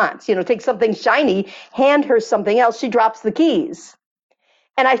also wants. Take something shiny, hand her something else, she drops the keys.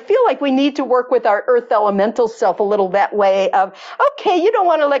 And I feel like we need to work with our earth elemental self a little that way of, okay, you don't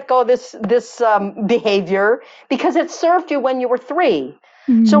want to let go of this behavior because it served you when you were 3.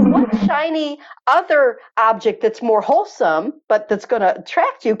 Mm-hmm. So what shiny other object that's more wholesome, but that's going to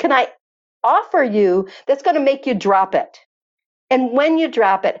attract you, can I offer you that's going to make you drop it? And when you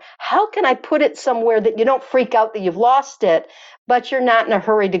drop it, how can I put it somewhere that you don't freak out that you've lost it, but you're not in a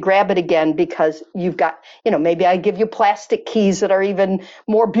hurry to grab it again because you've got, maybe I give you plastic keys that are even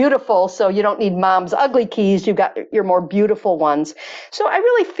more beautiful, so you don't need mom's ugly keys. You've got your more beautiful ones. So I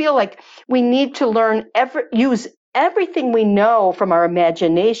really feel like we need to learn, use everything we know from our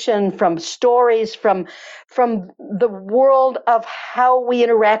imagination, from stories, from the world of how we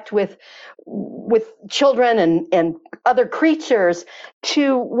interact with children and other creatures,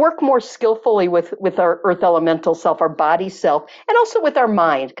 to work more skillfully with our earth elemental self, our body self, and also with our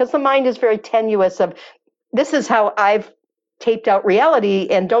mind, because the mind is very tenuous of, this is how I've taped out reality,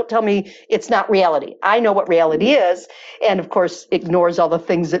 and don't tell me it's not reality. I know what reality is, and of course ignores all the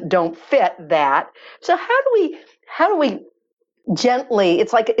things that don't fit that. So how do we gently,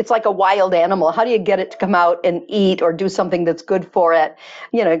 it's like a wild animal. How do you get it to come out and eat or do something that's good for it?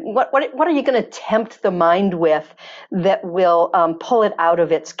 What are you going to tempt the mind with that will pull it out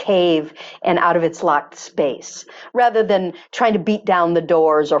of its cave and out of its locked space, rather than trying to beat down the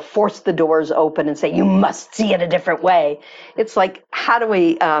doors or force the doors open and say you must see it a different way? It's like, how do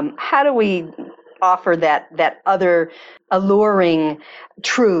we offer that other alluring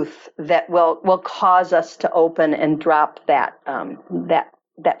truth that will cause us to open and drop that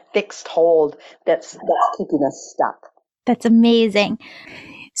fixed hold that's keeping us stuck. That's amazing.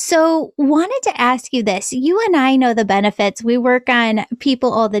 So, wanted to ask you this. You and I know the benefits. We work on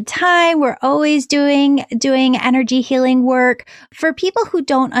people all the time. We're always doing energy healing work. For people who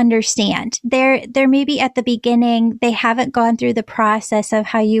don't understand, they're maybe at the beginning, they haven't gone through the process of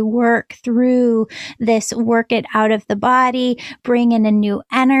how you work through this, work it out of the body, bring in a new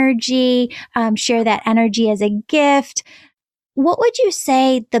energy, share that energy as a gift. What would you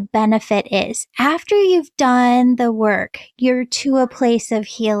say the benefit is after you've done the work? You're to a place of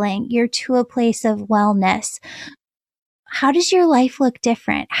healing. You're to a place of wellness. How does your life look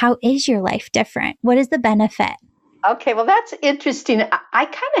different? How is your life different? What is the benefit? Okay, well, that's interesting. I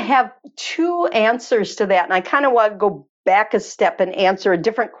kind of have two answers to that, and I kind of want to go back a step and answer a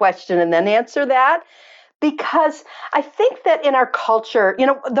different question and then answer that. Because I think that in our culture,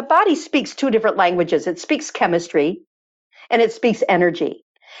 the body speaks two different languages. It speaks chemistry, and it speaks energy.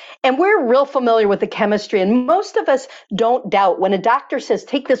 And we're real familiar with the chemistry. And most of us don't doubt when a doctor says,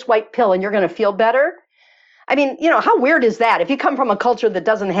 take this white pill and you're going to feel better. I mean, how weird is that? If you come from a culture that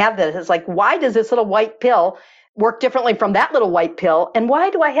doesn't have this, it's like, why does this little white pill work differently from that little white pill? And why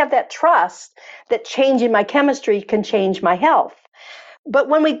do I have that trust that changing my chemistry can change my health? But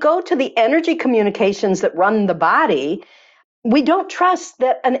when we go to the energy communications that run the body, we don't trust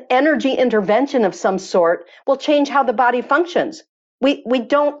that an energy intervention of some sort will change how the body functions. We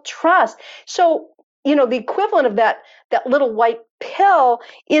don't trust. So, the equivalent of that little white pill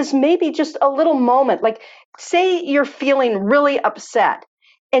is maybe just a little moment. Like, say you're feeling really upset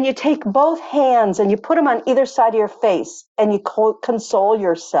and you take both hands and you put them on either side of your face and you console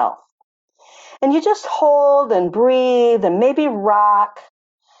yourself. And you just hold and breathe and maybe rock.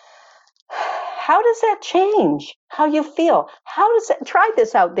 How does that change how you feel? Try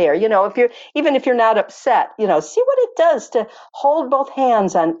this out there? If you're not upset, see what it does to hold both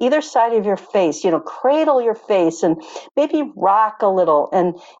hands on either side of your face, cradle your face and maybe rock a little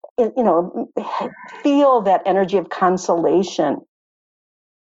and, feel that energy of consolation.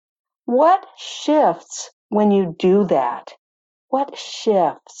 What shifts when you do that? What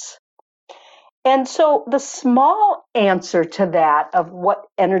shifts? And so the small answer to that of what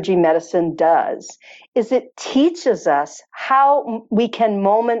energy medicine does is it teaches us how we can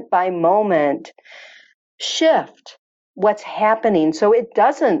moment by moment shift what's happening so it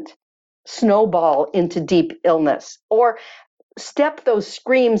doesn't snowball into deep illness, or step those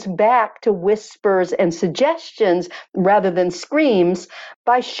screams back to whispers and suggestions rather than screams,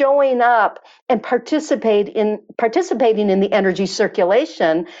 by showing up and participating in the energy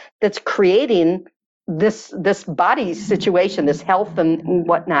circulation that's creating this body situation, this health and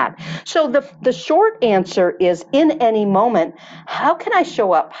whatnot. So the short answer is, in any moment, how can I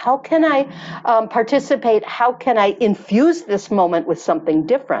show up? How can I participate? How can I infuse this moment with something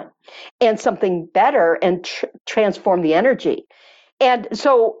different and something better and transform the energy? And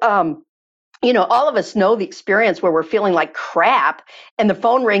so, all of us know the experience where we're feeling like crap and the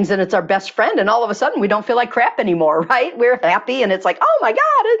phone rings and it's our best friend, and all of a sudden we don't feel like crap anymore, right? We're happy and it's like, oh my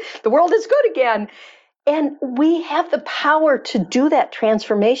God, the world is good again. And we have the power to do that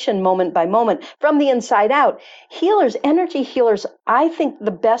transformation moment by moment from the inside out. Healers, energy healers, I think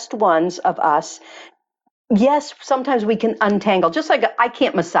the best ones of us, yes, sometimes we can untangle. Just like I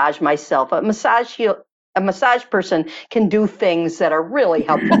can't massage myself. A massage person can do things that are really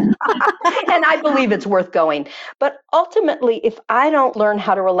helpful. And I believe it's worth going. But ultimately, if I don't learn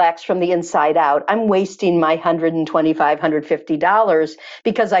how to relax from the inside out, I'm wasting my $125, $150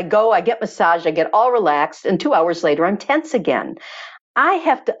 because I get massaged, I get all relaxed, and 2 hours later, I'm tense again. I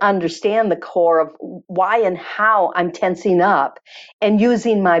have to understand the core of why and how I'm tensing up and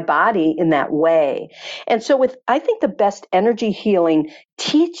using my body in that way. And so I think the best energy healing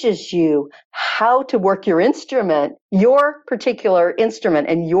teaches you how to work your particular instrument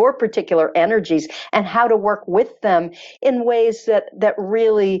and your particular energies, and how to work with them in ways that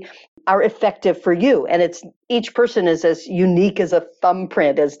really are effective for you. And it's each person is as unique as a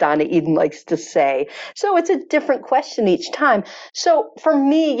thumbprint, as Donna Eden likes to say. So it's a different question each time. So for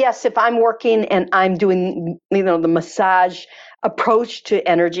me, yes, if I'm working and I'm doing, the massage approach to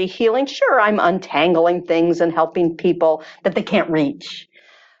energy healing, sure, I'm untangling things and helping people that they can't reach.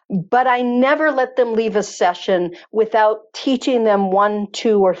 But I never let them leave a session without teaching them 1,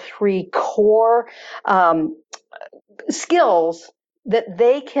 2, or 3 core skills that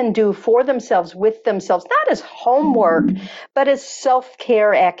they can do for themselves, with themselves, not as homework, but as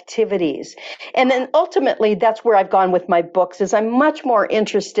self-care activities. And then ultimately, that's where I've gone with my books, is I'm much more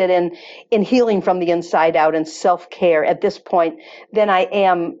interested in healing from the inside out and self-care at this point than I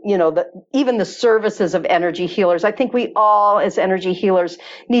am, even the services of energy healers. I think we all, as energy healers,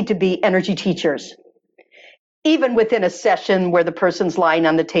 need to be energy teachers, even within a session where the person's lying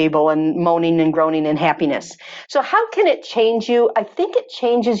on the table and moaning and groaning in happiness. So how can it change you? I think it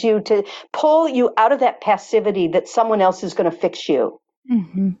changes you to pull you out of that passivity that someone else is going to fix you,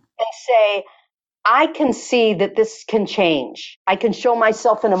 and say, I can see that this can change. I can show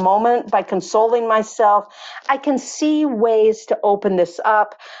myself in a moment by consoling myself. I can see ways to open this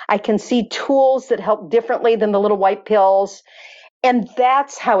up. I can see tools that help differently than the little white pills. And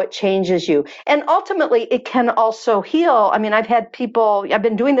that's how it changes you. And ultimately, it can also heal. I mean, I've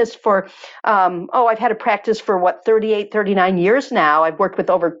been doing this for, I've had a practice for 38, 39 years now. I've worked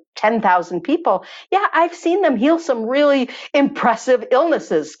with over 10,000 people. Yeah, I've seen them heal some really impressive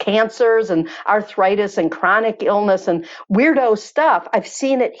illnesses, cancers and arthritis and chronic illness and weirdo stuff. I've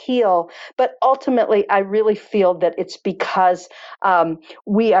seen it heal. But ultimately, I really feel that it's because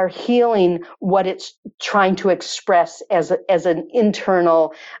we are healing what it's trying to express as an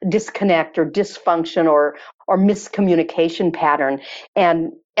internal disconnect or dysfunction or miscommunication pattern.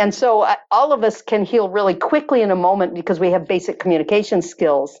 And so all of us can heal really quickly in a moment because we have basic communication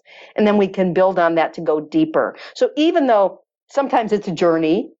skills, and then we can build on that to go deeper. So even though sometimes it's a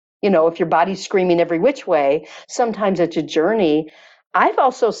journey, if your body's screaming every which way, sometimes it's a journey. I've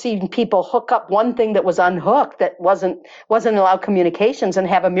also seen people hook up one thing that was unhooked, that wasn't allowed communications, and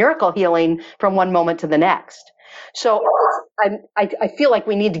have a miracle healing from one moment to the next. So I feel like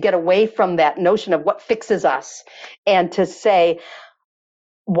we need to get away from that notion of what fixes us, and to say,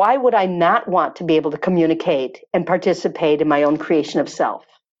 why would I not want to be able to communicate and participate in my own creation of self?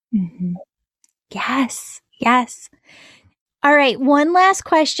 Mm-hmm. Yes. Yes. All right. One last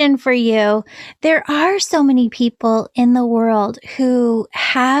question for you. There are so many people in the world who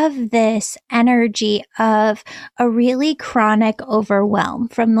have this energy of a really chronic overwhelm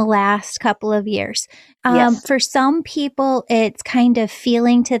from the last couple of years. Yes. For some people, it's kind of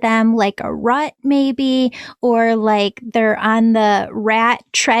feeling to them like a rut, maybe, or like they're on the rat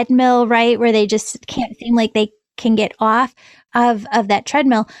treadmill, right? Where they just can't seem like they can get off of that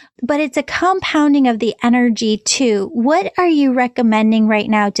treadmill, but it's a compounding of the energy too. What are you recommending right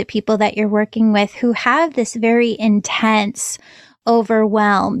now to people that you're working with who have this very intense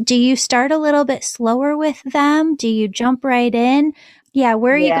overwhelm? Do you start a little bit slower with them? Do you jump right in? Yeah,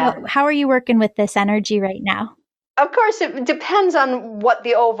 how are you working with this energy right now? Of course, it depends on what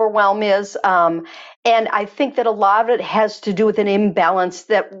the overwhelm is. And I think that a lot of it has to do with an imbalance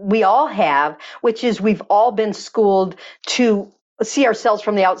that we all have, which is we've all been schooled to see ourselves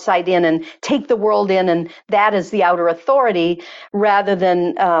from the outside in and take the world in, and that is the outer authority, rather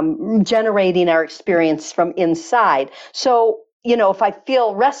than generating our experience from inside. So, if I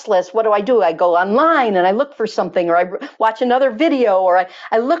feel restless, what do? I go online and I look for something, or I watch another video, or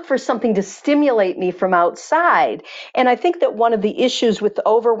I look for something to stimulate me from outside. And I think that one of the issues with the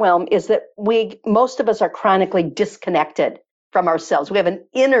overwhelm is that most of us are chronically disconnected from ourselves. We have an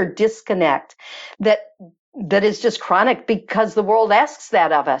inner disconnect that is just chronic because the world asks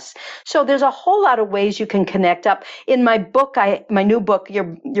that of us. So there's a whole lot of ways you can connect up. In my book, my new book,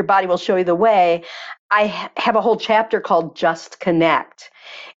 Your Body Will Show You the Way, I have a whole chapter called Just Connect.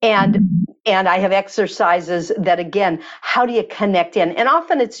 And I have exercises that, again, how do you connect in? And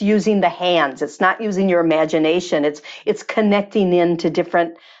often it's using the hands. It's not using your imagination. It's connecting into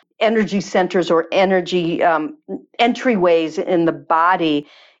different energy centers or energy entryways in the body.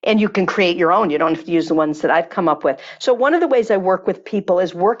 And you can create your own. You don't have to use the ones that I've come up with. So one of the ways I work with people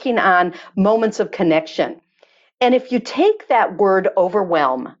is working on moments of connection. And if you take that word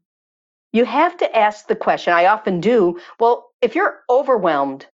overwhelm, you have to ask the question, I often do, well, if you're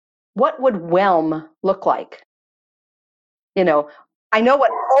overwhelmed, what would whelm look like? I know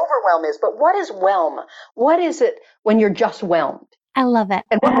what overwhelm is, but what is whelm? What is it when you're just whelmed? I love it.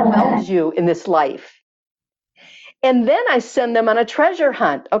 And what whelms you in this life? And then I send them on a treasure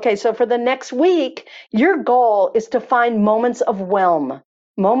hunt. Okay, so for the next week, your goal is to find moments of whelm,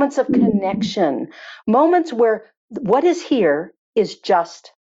 moments of connection, moments where what is here is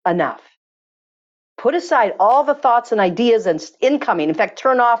just enough. Put aside all the thoughts and ideas and incoming. In fact,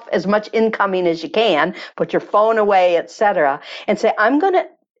 turn off as much incoming as you can, put your phone away, etc., and say, I'm going to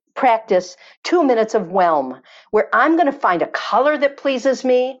practice 2 minutes of whelm, where I'm going to find a color that pleases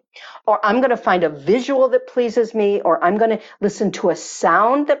me, or I'm going to find a visual that pleases me, or I'm going to listen to a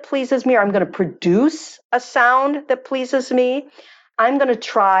sound that pleases me, or I'm going to produce a sound that pleases me. I'm going to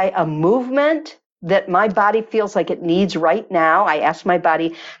try a movement that my body feels like it needs right now. I ask my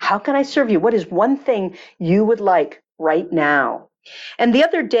body, how can I serve you? What is one thing you would like right now? And the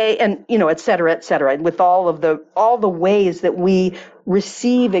other day, and et cetera, with all the ways that we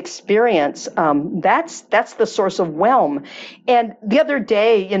receive experience, that's the source of whelm. And the other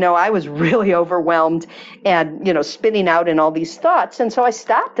day, I was really overwhelmed and, spinning out in all these thoughts. And so I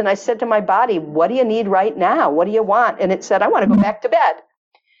stopped and I said to my body, what do you need right now? What do you want? And it said, I want to go back to bed.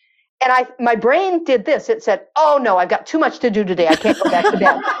 And my brain did this. It said, oh no, I've got too much to do today. I can't go back to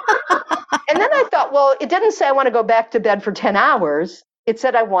bed. And then I thought, well, it didn't say I want to go back to bed for 10 hours. It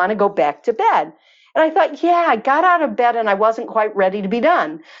said I want to go back to bed. And I thought, yeah, I got out of bed and I wasn't quite ready to be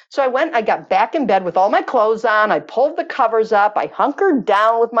done. So I got back in bed with all my clothes on. I pulled the covers up. I hunkered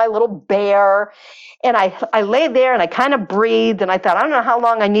down with my little bear. And I lay there and I kind of breathed. And I thought, I don't know how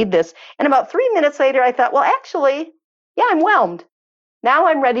long I need this. And about 3 minutes later, I thought, well, actually, yeah, I'm whelmed. Now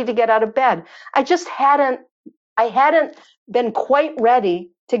I'm ready to get out of bed. I hadn't been quite ready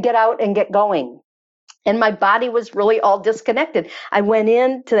to get out and get going. And my body was really all disconnected. I went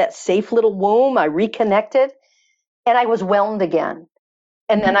into that safe little womb. I reconnected and I was whelmed again.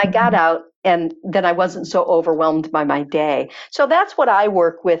 And then I got out and then I wasn't so overwhelmed by my day. So that's what I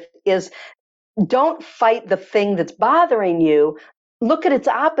work with is don't fight the thing that's bothering you. Look at its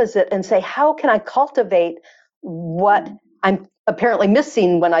opposite and say, how can I cultivate what I'm apparently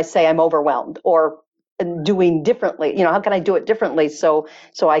missing when I say I'm overwhelmed or doing differently? How can I do it differently so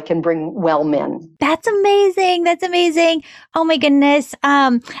I can bring whelm in? That's amazing. That's amazing. Oh my goodness.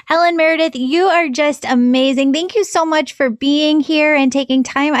 Ellen Meredith, you are just amazing. Thank you so much for being here and taking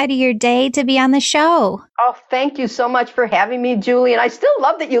time out of your day to be on the show. Oh, thank you so much for having me, Julie. And I still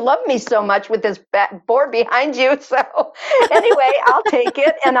love that you love me so much with this board behind you. So anyway, I'll take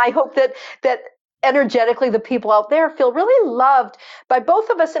it. And I hope that energetically the people out there feel really loved by both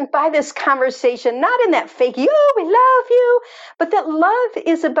of us and by this conversation, not in that fake, we love you, but that love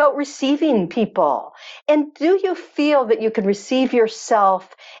is about receiving people. And do you feel that you can receive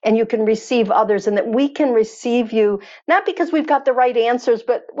yourself and you can receive others and that we can receive you, not because we've got the right answers,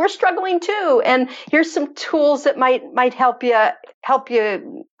 but we're struggling too. And here's some tools that might help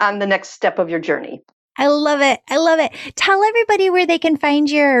you on the next step of your journey. I love it. I love it. Tell everybody where they can find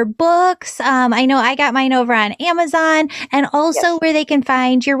your books. I know I got mine over on Amazon and also where they can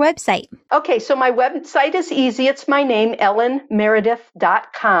find your website. Okay, so my website is easy. It's my name,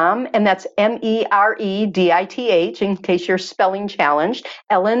 ellenmeredith.com, and that's MEREDITH in case you're spelling challenged,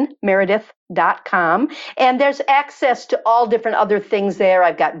 ellenmeredith.com. And there's access to all different other things there.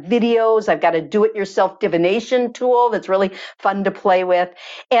 I've got videos. I've got a do-it-yourself divination tool that's really fun to play with.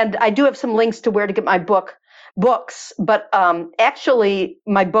 And I do have some links to where to get my books, but actually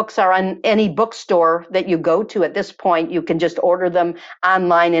my books are on any bookstore that you go to at this point. You can just order them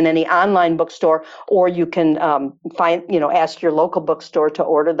online in any online bookstore, or you can ask your local bookstore to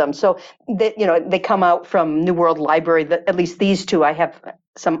order them. So they come out from New World Library. At least these two. I have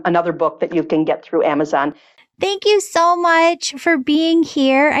another book that you can get through Amazon. Thank you so much for being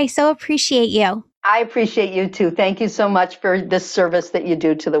here. I so appreciate you. I appreciate you too. Thank you so much for this service that you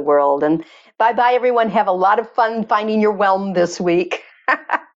do to the world. And bye-bye, everyone. Have a lot of fun finding your whelm this week.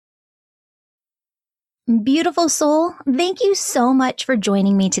 Beautiful soul, thank you so much for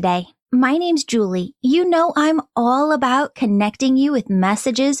joining me today. My name's Julie. You know I'm all about connecting you with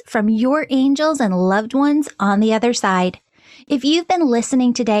messages from your angels and loved ones on the other side. If you've been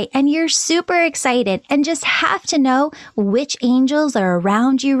listening today and you're super excited and just have to know which angels are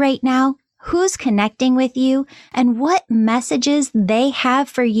around you right now, who's connecting with you, and what messages they have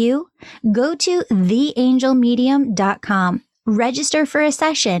for you, go to theangelmedium.com. Register for a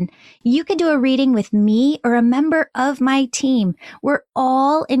session. You can do a reading with me or a member of my team. We're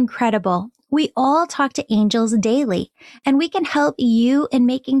all incredible. We all talk to angels daily, and we can help you in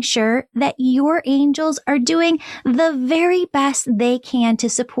making sure that your angels are doing the very best they can to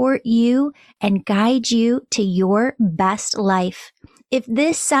support you and guide you to your best life. If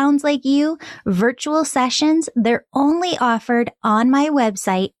this sounds like you, virtual sessions, they're only offered on my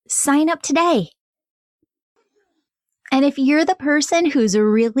website. Sign up today. And if you're the person who's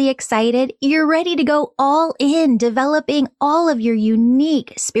really excited, you're ready to go all in, developing all of your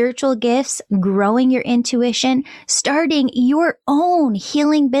unique spiritual gifts, growing your intuition, starting your own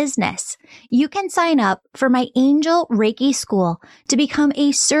healing business, you can sign up for my Angel Reiki School to become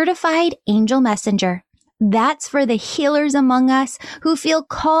a certified angel messenger. That's for the healers among us who feel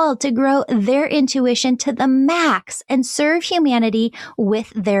called to grow their intuition to the max and serve humanity with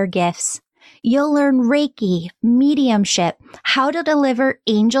their gifts. You'll learn Reiki, mediumship, how to deliver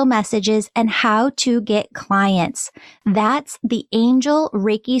angel messages, and how to get clients. That's the Angel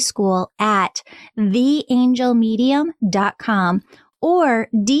Reiki School at theangelmedium.com or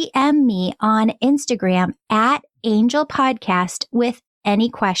DM me on Instagram at Angel Podcast with any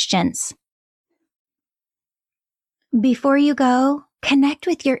questions. Before you go, connect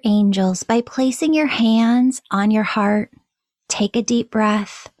with your angels by placing your hands on your heart. Take a deep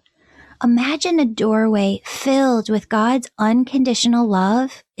breath. Imagine a doorway filled with God's unconditional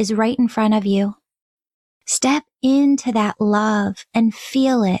love is right in front of you. Step into that love and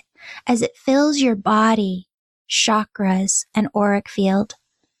feel it as it fills your body, chakras, and auric field.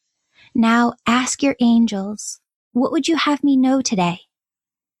 Now ask your angels, what would you have me know today?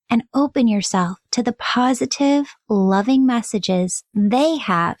 And open yourself to the positive, loving messages they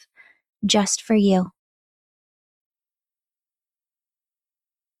have just for you.